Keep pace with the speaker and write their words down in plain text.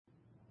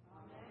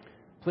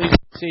Please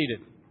be seated.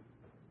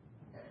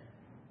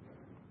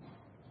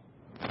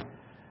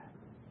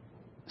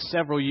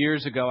 Several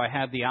years ago, I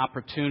had the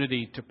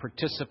opportunity to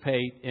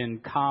participate in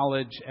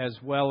college as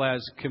well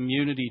as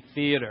community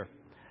theater.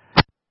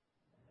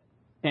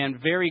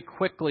 And very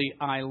quickly,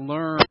 I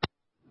learned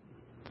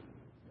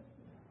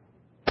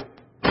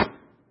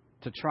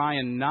to try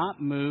and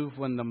not move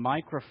when the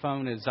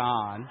microphone is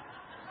on.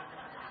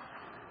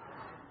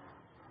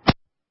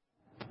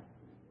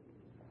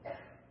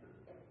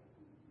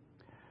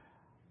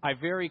 I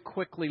very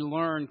quickly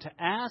learned to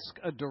ask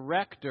a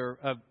director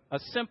a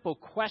simple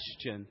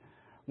question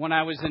when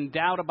I was in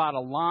doubt about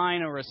a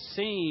line or a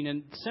scene,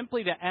 and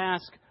simply to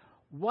ask,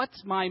 what's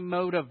my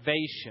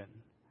motivation?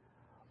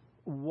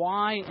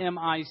 Why am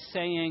I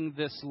saying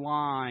this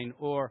line?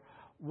 Or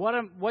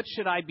what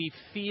should I be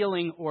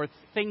feeling or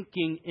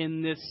thinking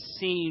in this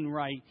scene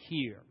right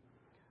here?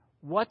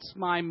 What's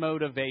my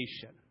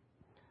motivation?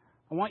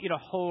 I want you to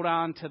hold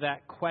on to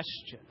that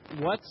question.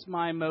 What's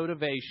my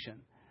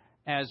motivation?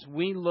 As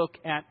we look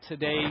at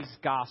today's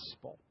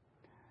gospel.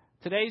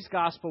 Today's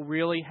gospel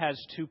really has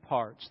two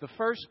parts. The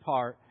first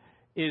part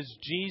is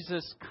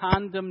Jesus'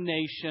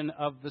 condemnation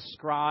of the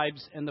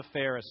scribes and the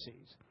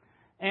Pharisees.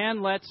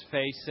 And let's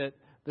face it,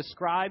 the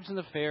scribes and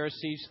the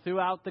Pharisees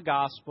throughout the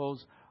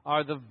Gospels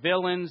are the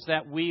villains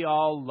that we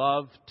all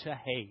love to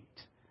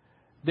hate.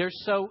 They're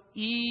so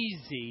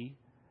easy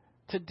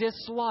to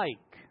dislike.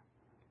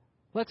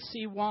 Let's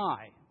see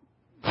why.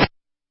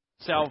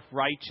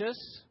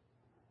 Self-righteous.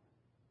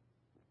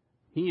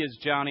 He is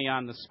Johnny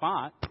on the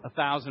spot,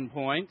 1,000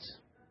 points.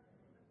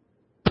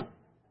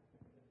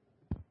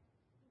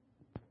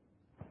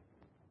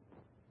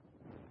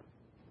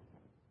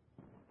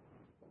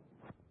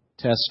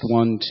 Test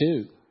 1,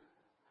 2.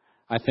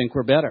 I think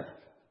we're better.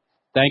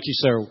 Thank you,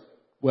 sir.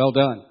 Well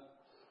done.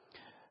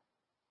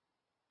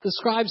 The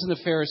scribes and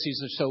the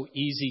Pharisees are so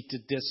easy to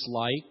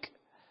dislike.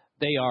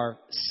 They are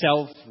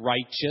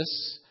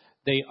self-righteous.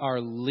 They are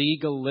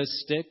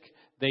legalistic.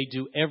 They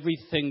do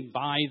everything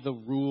by the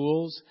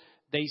rules.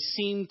 They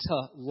seem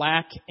to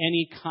lack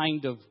any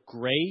kind of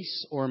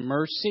grace or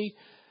mercy.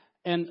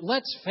 And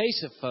let's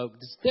face it, folks,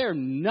 they're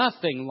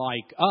nothing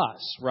like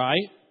us,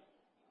 right?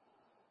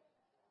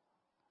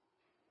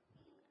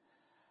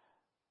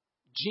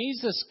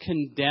 Jesus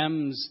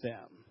condemns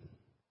them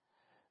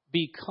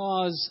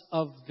because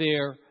of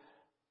their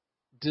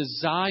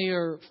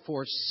desire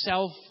for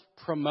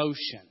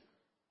self-promotion.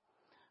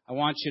 I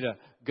want you to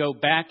go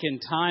back in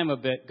time a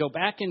bit. Go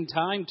back in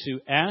time to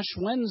Ash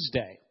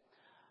Wednesday.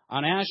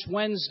 On Ash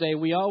Wednesday,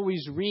 we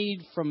always read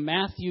from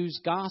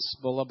Matthew's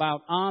gospel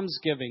about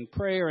almsgiving,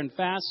 prayer, and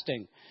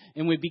fasting.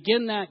 And we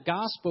begin that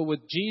gospel with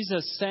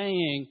Jesus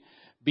saying,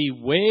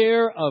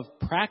 "Beware of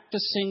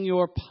practicing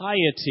your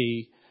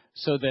piety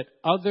so that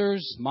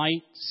others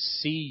might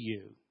see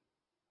you."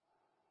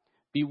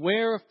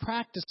 Beware of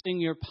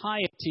practicing your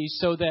piety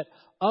so that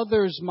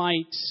others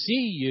might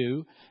see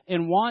you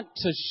and want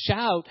to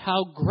shout,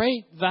 "How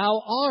great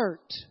thou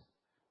art."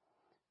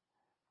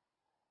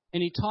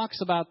 And he talks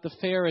about the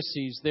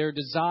Pharisees, their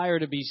desire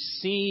to be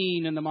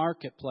seen in the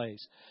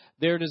marketplace,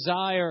 their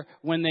desire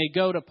when they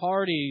go to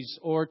parties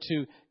or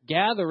to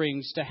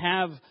gatherings to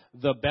have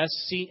the best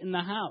seat in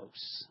the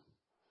house.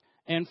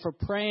 And for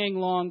praying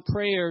long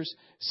prayers,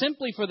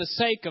 simply for the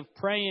sake of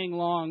praying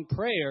long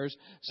prayers,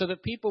 so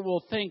that people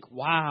will think,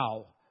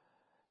 wow,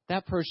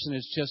 that person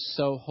is just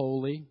so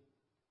holy.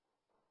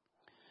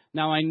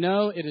 Now, I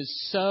know it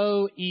is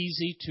so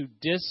easy to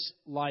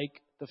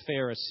dislike the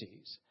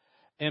Pharisees.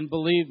 And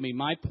believe me,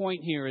 my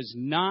point here is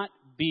not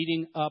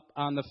beating up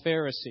on the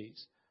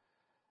Pharisees.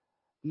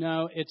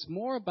 No, it's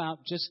more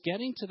about just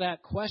getting to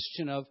that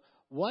question of,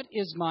 what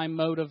is my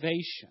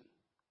motivation?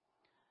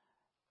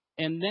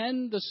 And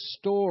then the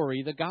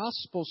story, the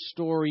gospel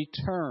story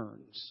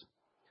turns.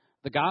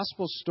 The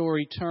gospel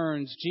story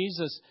turns.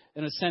 Jesus,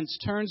 in a sense,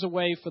 turns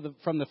away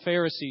from the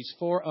Pharisees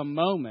for a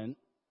moment,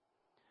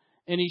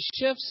 and he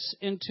shifts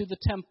into the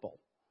temple.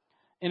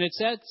 And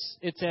it's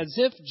as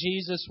if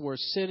Jesus were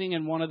sitting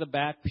in one of the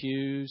back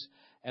pews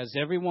as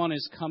everyone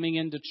is coming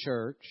into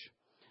church,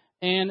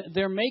 and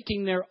they're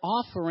making their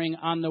offering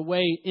on the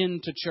way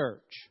into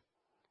church.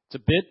 It's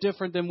a bit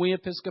different than we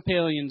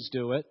Episcopalians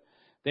do it.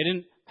 They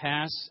didn't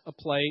pass a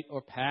plate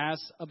or pass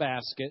a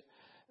basket.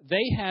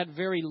 They had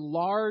very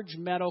large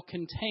metal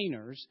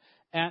containers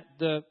at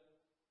the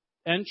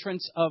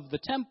entrance of the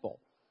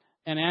temple.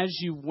 And as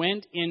you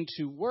went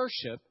into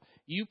worship,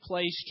 you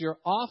placed your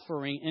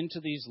offering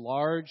into these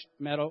large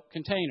metal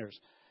containers.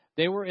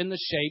 They were in the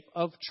shape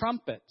of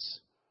trumpets,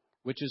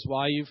 which is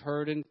why you've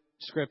heard in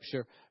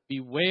Scripture,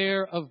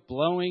 beware of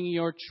blowing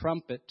your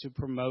trumpet to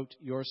promote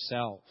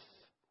yourself.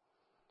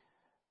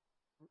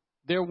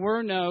 There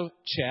were no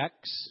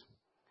checks.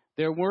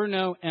 There were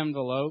no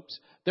envelopes.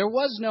 There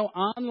was no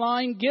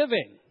online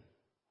giving.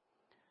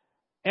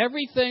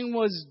 Everything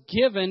was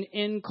given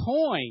in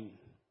coin.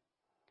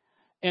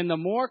 And the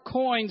more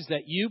coins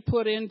that you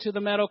put into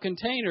the metal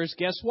containers,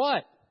 guess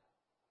what?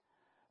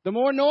 The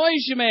more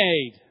noise you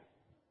made.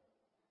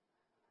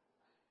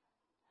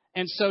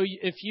 And so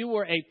if you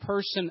were a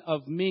person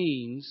of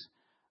means,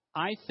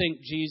 I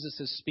think Jesus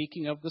is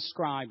speaking of the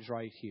scribes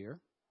right here,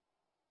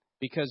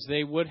 because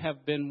they would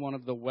have been one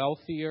of the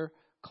wealthier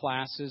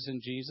classes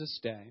in Jesus'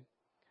 day.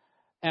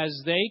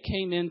 As they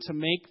came in to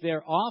make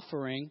their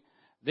offering,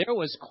 there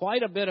was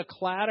quite a bit of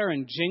clatter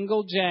and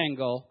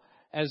jingle-jangle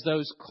as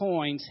those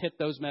coins hit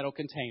those metal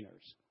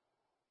containers.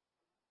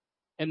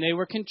 And they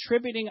were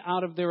contributing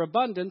out of their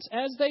abundance,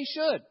 as they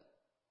should.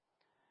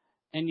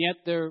 And yet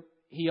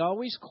he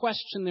always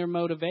questioned their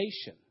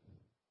motivation.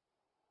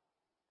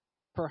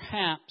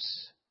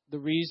 Perhaps the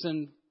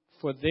reason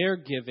for their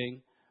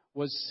giving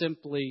was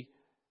simply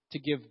to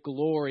give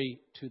glory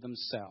to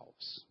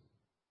themselves.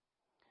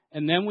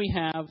 And then we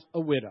have a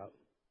widow.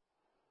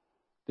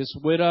 This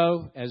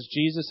widow, as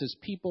Jesus is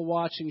people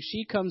watching,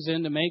 she comes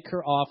in to make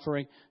her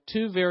offering,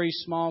 2 very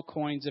small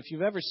coins. If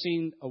you've ever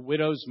seen a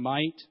widow's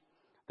mite,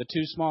 the 2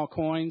 small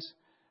coins,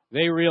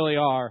 they really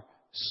are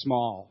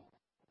small.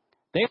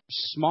 They're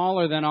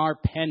smaller than our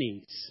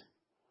pennies.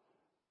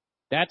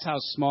 That's how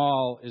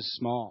small is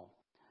small.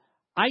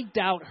 I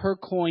doubt her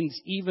coins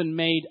even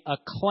made a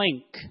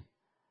clink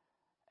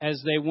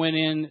as they went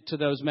into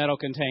those metal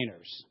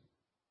containers.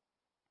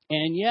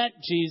 And yet,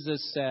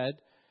 Jesus said,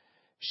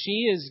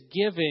 she is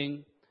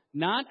giving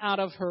not out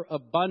of her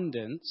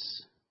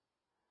abundance,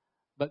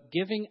 but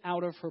giving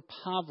out of her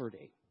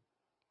poverty,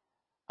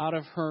 out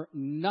of her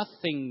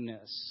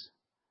nothingness.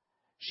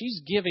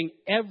 She's giving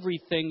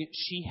everything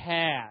she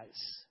has.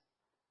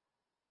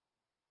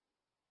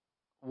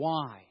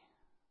 Why?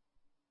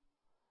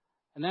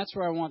 And that's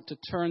where I want to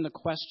turn the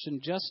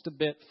question just a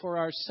bit for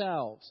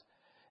ourselves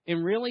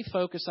and really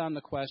focus on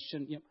the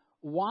question,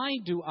 why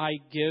do I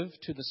give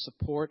to the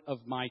support of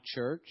my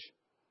church?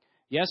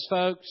 Yes,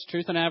 folks,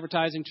 truth in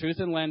advertising, truth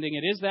in lending.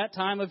 It is that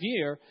time of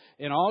year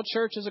in all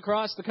churches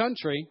across the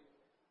country.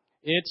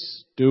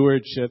 It's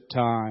stewardship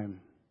time.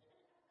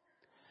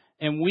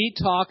 And we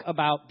talk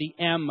about the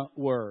M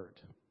word.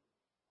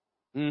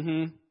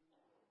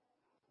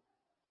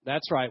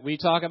 That's right. We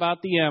talk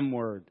about the M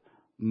word.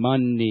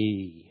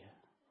 Money.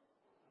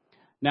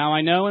 Now,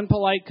 I know in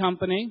polite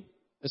company,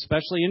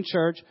 especially in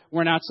church,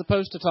 we're not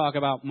supposed to talk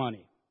about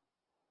money.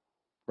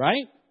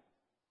 Right?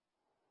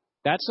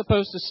 That's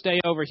supposed to stay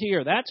over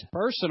here. That's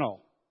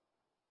personal.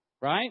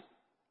 Right?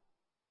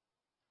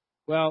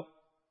 Well,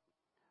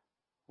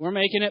 we're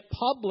making it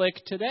public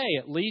today,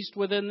 at least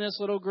within this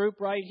little group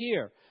right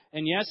here.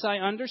 And yes, I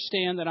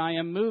understand that I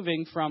am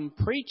moving from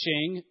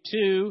preaching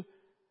to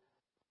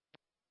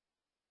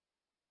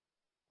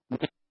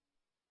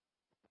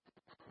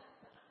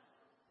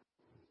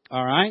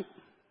all right?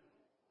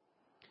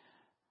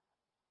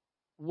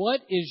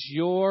 What is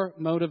your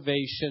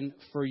motivation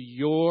for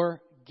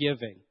your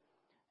giving?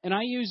 And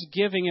I use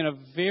giving in a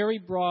very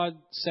broad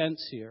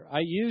sense here. I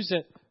use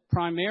it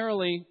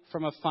primarily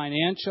from a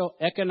financial,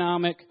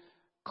 economic,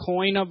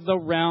 coin of the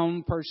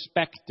realm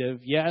perspective.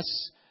 Yes,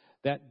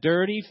 that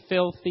dirty,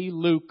 filthy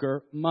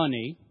lucre,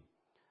 money.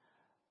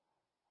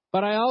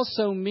 But I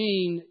also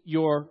mean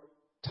your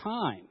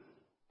time.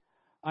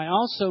 I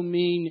also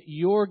mean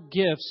your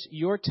gifts,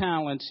 your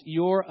talents,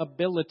 your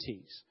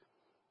abilities.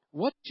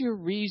 What's your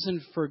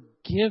reason for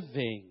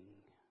giving?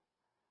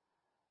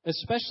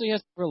 Especially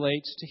as it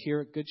relates to here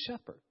at Good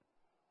Shepherd.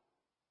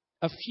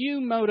 A few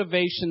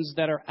motivations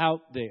that are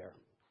out there.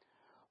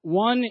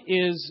 One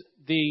is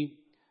the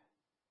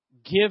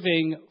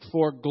giving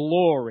for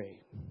glory.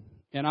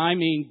 And I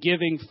mean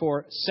giving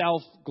for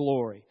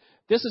self-glory.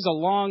 This is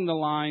along the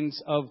lines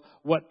of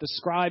what the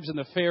scribes and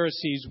the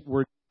Pharisees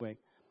were doing,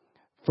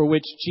 for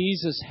which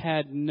Jesus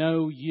had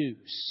no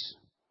use.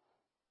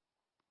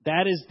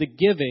 That is the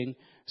giving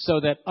so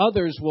that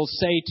others will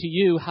say to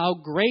you, how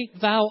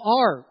great thou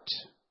art.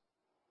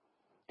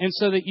 And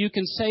so that you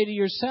can say to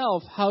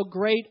yourself, how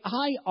great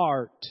I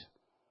art.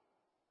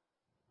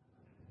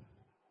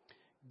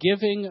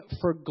 Giving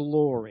for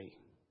glory.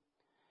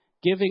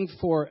 Giving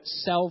for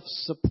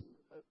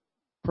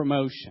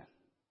self-promotion.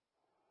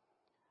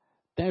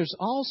 There's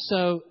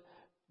also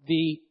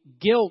the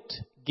guilt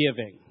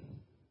giving.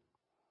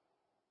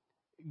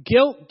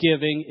 Guilt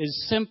giving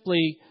is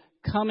simply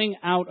coming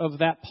out of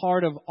that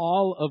part of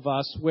all of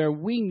us where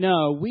we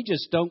know we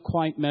just don't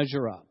quite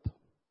measure up.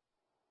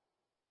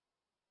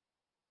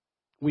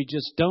 We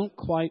just don't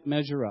quite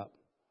measure up.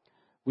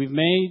 We've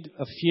made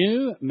a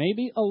few,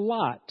 maybe a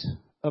lot,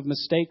 of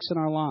mistakes in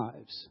our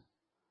lives.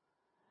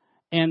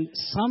 And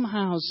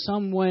somehow,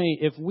 some way,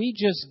 if we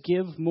just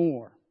give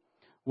more,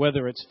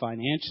 whether it's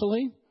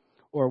financially,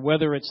 or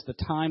whether it's the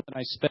time that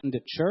I spend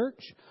at church,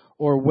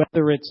 or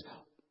whether it's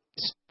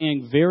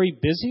staying very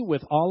busy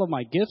with all of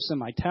my gifts and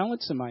my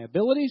talents and my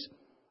abilities,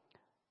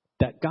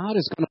 that God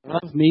is going to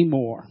love me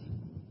more.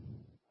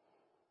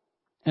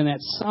 And that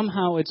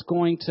somehow it's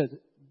going to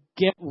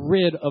get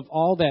rid of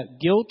all that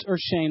guilt or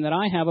shame that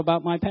I have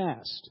about my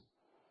past.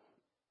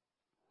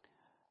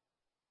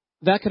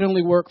 That could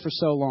only work for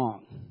so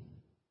long.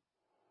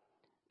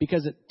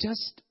 Because it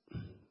just,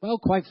 well,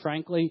 quite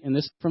frankly, and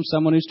this is from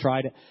someone who's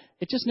tried it,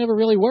 it just never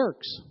really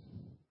works.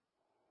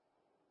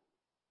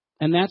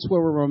 And that's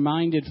where we're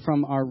reminded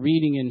from our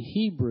reading in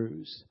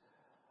Hebrews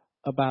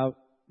about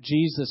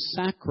Jesus'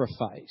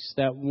 sacrifice,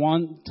 that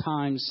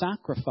one-time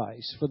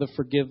sacrifice for the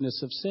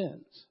forgiveness of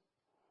sins.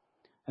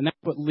 And that's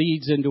what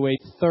leads into a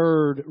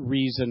third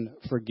reason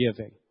for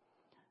giving.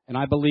 And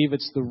I believe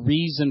it's the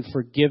reason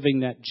for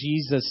giving that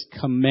Jesus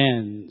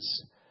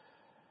commends.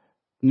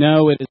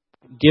 No, it is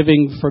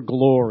giving for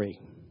glory.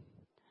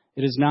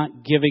 It is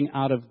not giving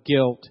out of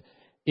guilt.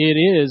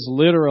 It is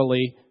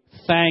literally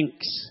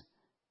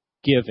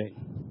thanksgiving.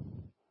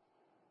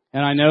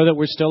 And I know that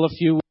we're still a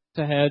few weeks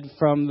ahead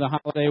from the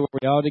holiday where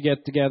we all to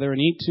get together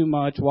and eat too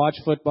much, watch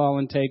football,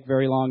 and take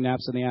very long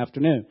naps in the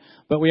afternoon.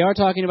 But we are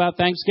talking about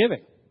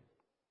Thanksgiving.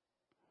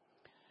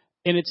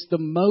 And it's the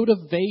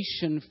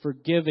motivation for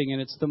giving,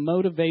 and it's the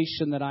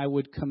motivation that I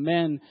would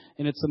commend,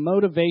 and it's the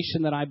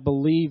motivation that I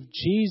believe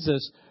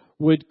Jesus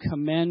would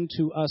commend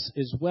to us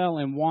as well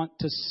and want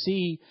to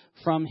see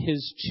from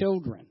His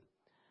children.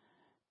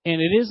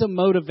 And it is a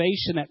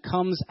motivation that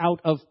comes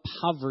out of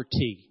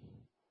poverty.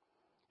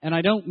 And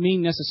I don't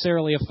mean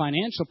necessarily a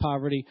financial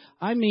poverty.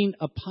 I mean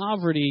a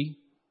poverty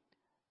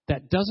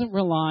that doesn't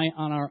rely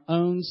on our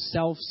own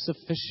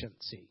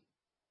self-sufficiency.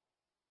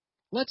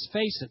 Let's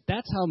face it,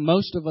 that's how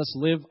most of us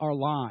live our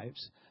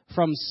lives,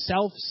 from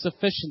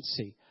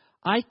self-sufficiency.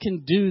 I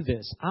can do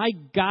this. I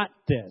got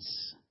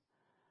this.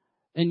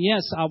 And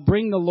yes, I'll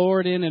bring the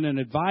Lord in an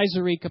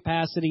advisory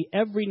capacity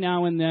every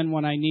now and then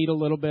when I need a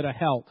little bit of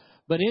help.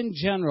 But in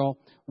general,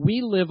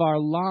 we live our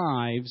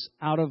lives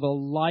out of a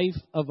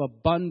life of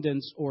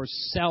abundance or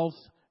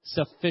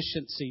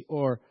self-sufficiency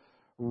or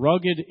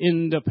rugged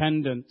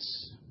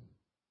independence.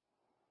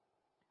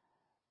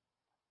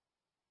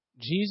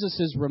 Jesus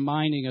is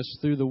reminding us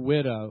through the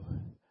widow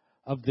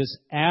of this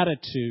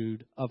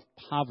attitude of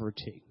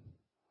poverty,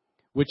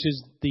 which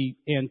is the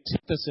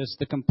antithesis,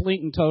 the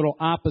complete and total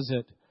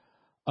opposite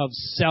of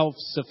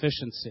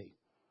self-sufficiency.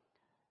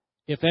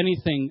 If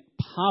anything,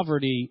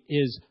 poverty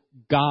is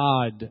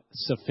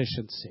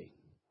God-sufficiency.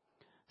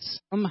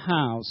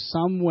 Somehow,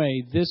 some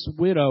way, this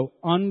widow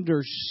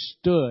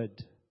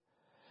understood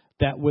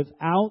that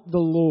without the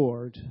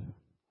Lord,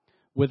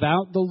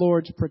 without the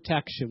Lord's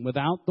protection,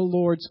 without the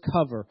Lord's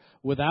cover,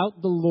 without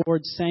the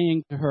Lord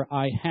saying to her,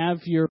 I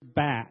have your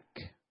back,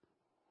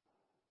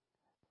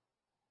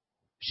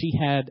 she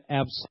had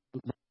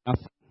absolutely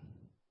nothing.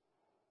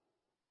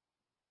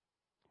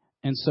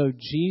 And so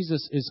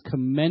Jesus is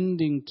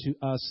commending to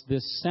us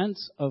this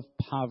sense of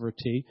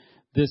poverty,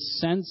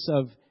 this sense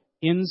of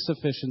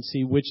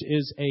insufficiency, which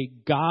is a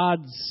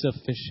God's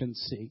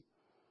sufficiency,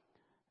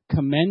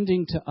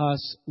 commending to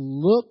us,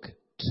 look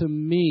to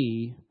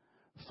me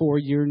for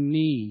your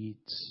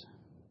needs.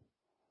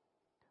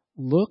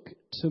 Look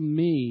to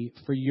me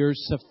for your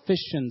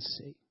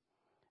sufficiency,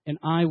 and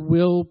I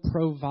will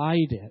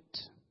provide it.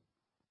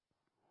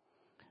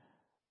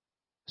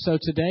 So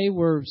today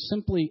we're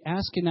simply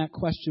asking that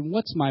question,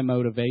 what's my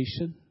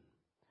motivation?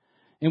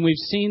 And we've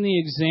seen the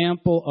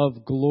example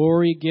of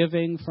glory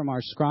giving from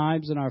our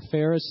scribes and our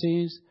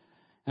Pharisees,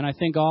 and I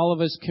think all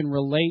of us can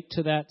relate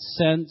to that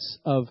sense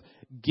of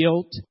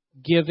guilt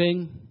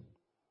giving,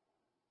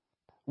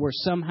 where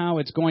somehow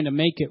it's going to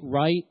make it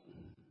right,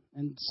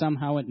 and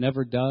somehow it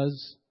never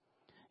does.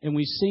 And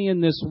we see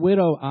in this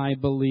widow, I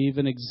believe,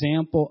 an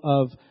example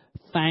of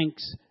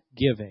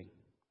thanksgiving,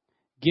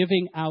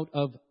 giving out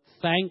of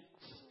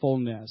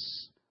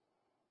thankfulness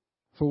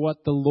for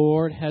what the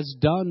Lord has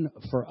done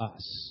for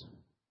us.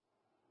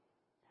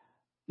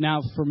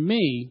 Now, for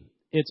me,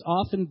 it's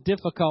often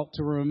difficult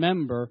to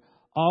remember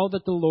all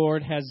that the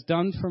Lord has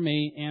done for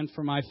me and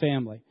for my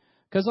family.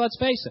 Because let's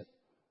face it,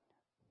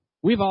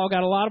 we've all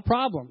got a lot of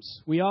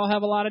problems. We all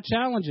have a lot of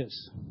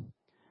challenges.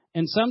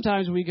 And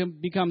sometimes we can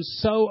become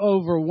so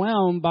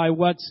overwhelmed by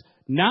what's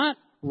not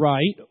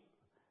right,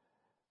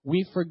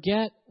 we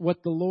forget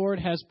what the Lord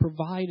has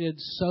provided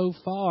so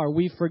far.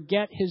 We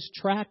forget His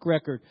track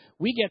record.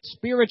 We get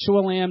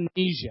spiritual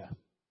amnesia.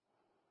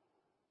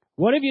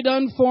 What have you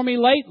done for me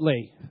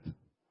lately?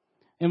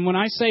 And when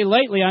I say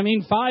lately, I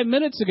mean 5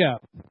 minutes ago.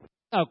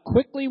 How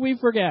quickly we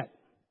forget.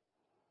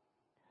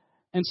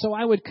 And so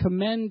I would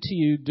commend to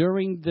you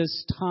during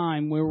this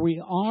time where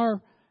we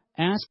are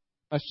asking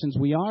questions,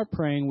 we are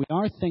praying, we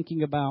are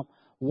thinking about,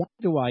 why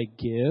do I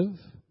give?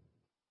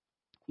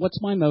 What's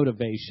my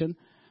motivation?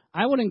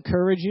 I would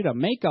encourage you to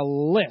make a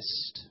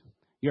list,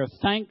 your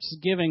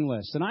Thanksgiving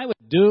list. And I would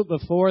do it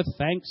before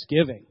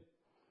Thanksgiving.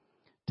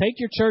 Take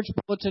your church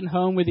bulletin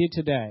home with you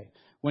today.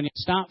 When you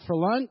stop for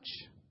lunch,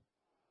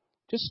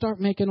 just start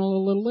making a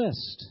little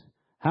list.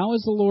 How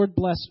has the Lord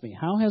blessed me?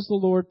 How has the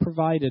Lord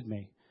provided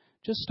me?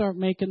 Just start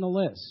making the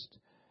list.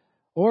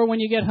 Or when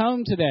you get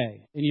home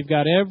today and you've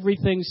got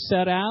everything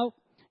set out,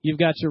 you've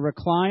got your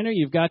recliner,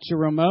 you've got your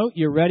remote,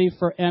 you're ready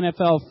for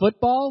NFL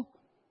football,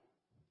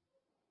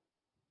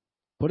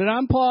 put it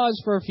on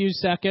pause for a few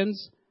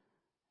seconds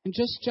and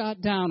just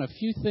jot down a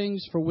few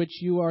things for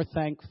which you are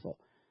thankful.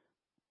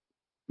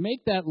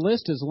 Make that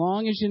list as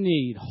long as you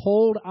need.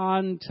 Hold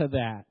on to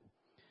that.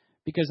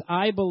 Because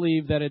I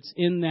believe that it's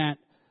in that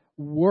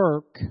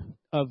work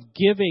of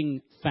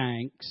giving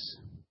thanks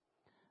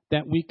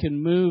that we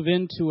can move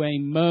into a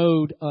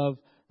mode of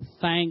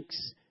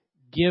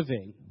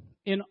thanksgiving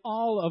in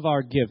all of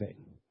our giving,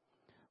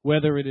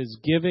 whether it is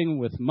giving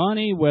with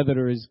money,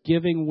 whether it is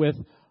giving with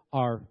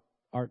our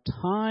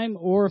time,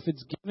 or if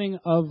it's giving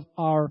of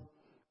our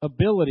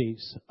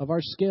abilities, of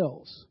our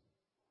skills.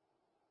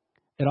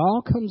 It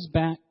all comes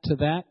back to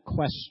that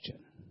question.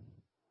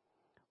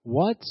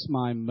 What's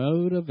my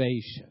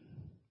motivation?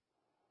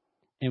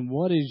 And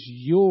what is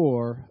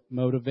your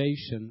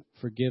motivation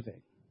for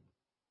giving?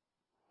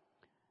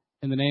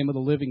 In the name of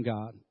the living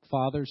God,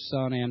 Father,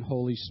 Son, and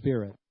Holy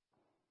Spirit.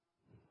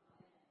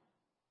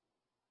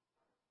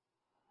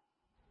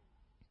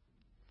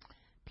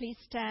 Please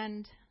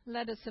stand.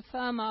 Let us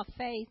affirm our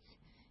faith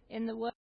in the word.